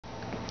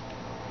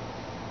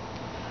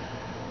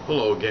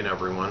Hello again,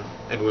 everyone.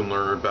 Edwin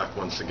Learnard back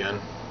once again.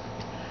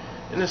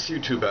 In this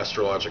YouTube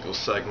astrological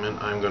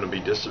segment, I'm going to be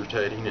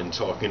dissertating and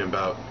talking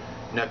about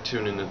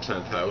Neptune in the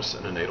 10th house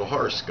and a natal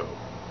horoscope.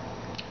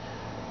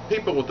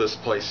 People with this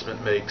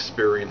placement may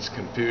experience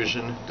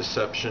confusion,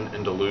 deception,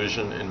 and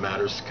delusion in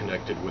matters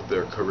connected with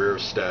their career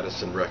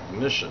status and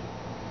recognition.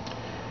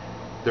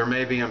 There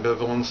may be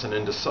ambivalence and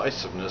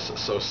indecisiveness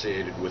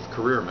associated with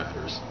career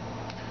matters.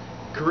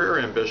 Career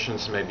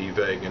ambitions may be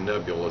vague and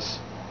nebulous.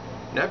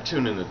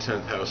 Neptune in the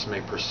 10th house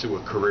may pursue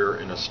a career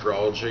in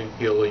astrology,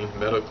 healing,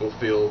 medical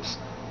fields,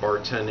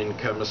 bartending,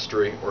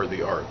 chemistry, or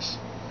the arts.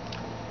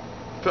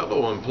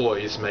 Fellow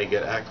employees may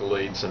get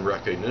accolades and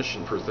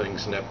recognition for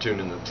things Neptune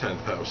in the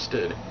 10th house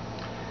did.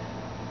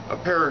 A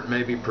parent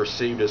may be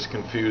perceived as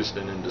confused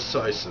and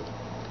indecisive.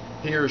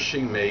 He or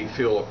she may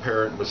feel a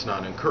parent was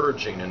not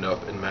encouraging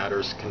enough in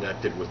matters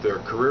connected with their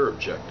career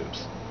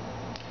objectives.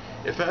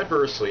 If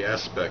adversely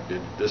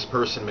aspected, this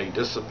person may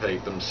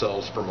dissipate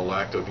themselves from a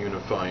lack of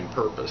unifying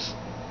purpose.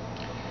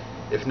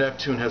 If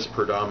Neptune has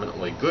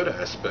predominantly good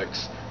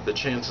aspects, the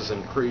chances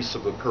increase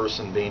of the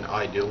person being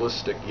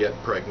idealistic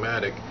yet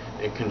pragmatic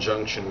in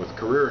conjunction with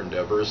career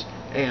endeavors,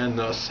 and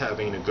thus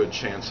having a good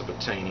chance of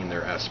attaining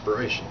their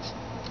aspirations.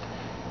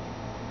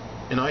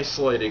 In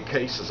isolated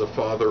cases, a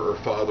father or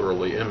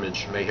fatherly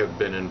image may have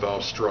been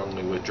involved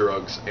strongly with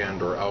drugs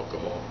and/or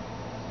alcohol.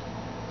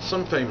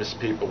 Some famous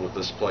people with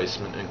this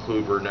placement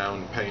include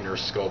renowned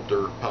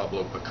painter-sculptor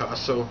Pablo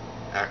Picasso,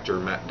 actor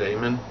Matt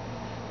Damon,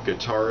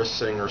 guitarist,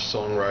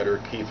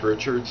 singer-songwriter Keith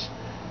Richards,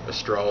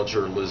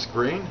 astrologer Liz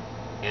Green,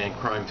 and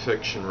crime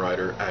fiction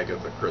writer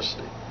Agatha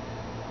Christie.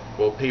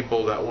 Well,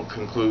 people, that will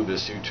conclude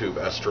this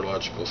YouTube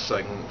astrological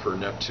segment for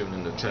Neptune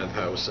in the 10th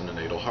house and a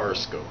natal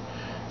horoscope.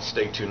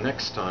 Stay tuned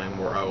next time,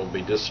 where I will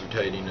be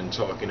dissertating and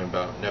talking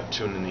about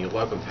Neptune in the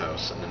 11th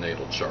house and the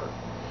natal chart.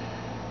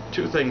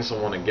 Two things I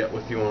want to get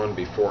with you on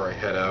before I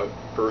head out.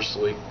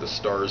 Firstly, the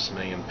stars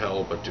may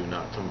impel but do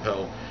not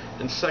compel.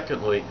 And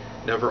secondly,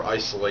 never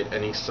isolate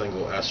any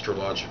single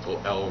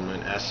astrological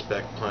element,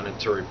 aspect,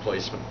 planetary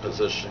placement,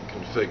 position,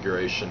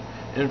 configuration,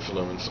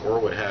 influence, or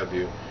what have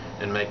you,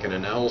 and make an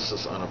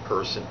analysis on a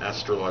person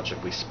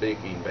astrologically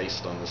speaking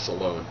based on this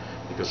alone,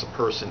 because a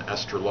person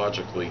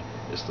astrologically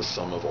is the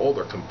sum of all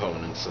their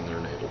components in their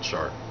natal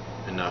chart,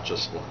 and not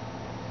just one.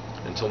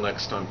 Until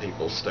next time,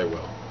 people, stay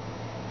well.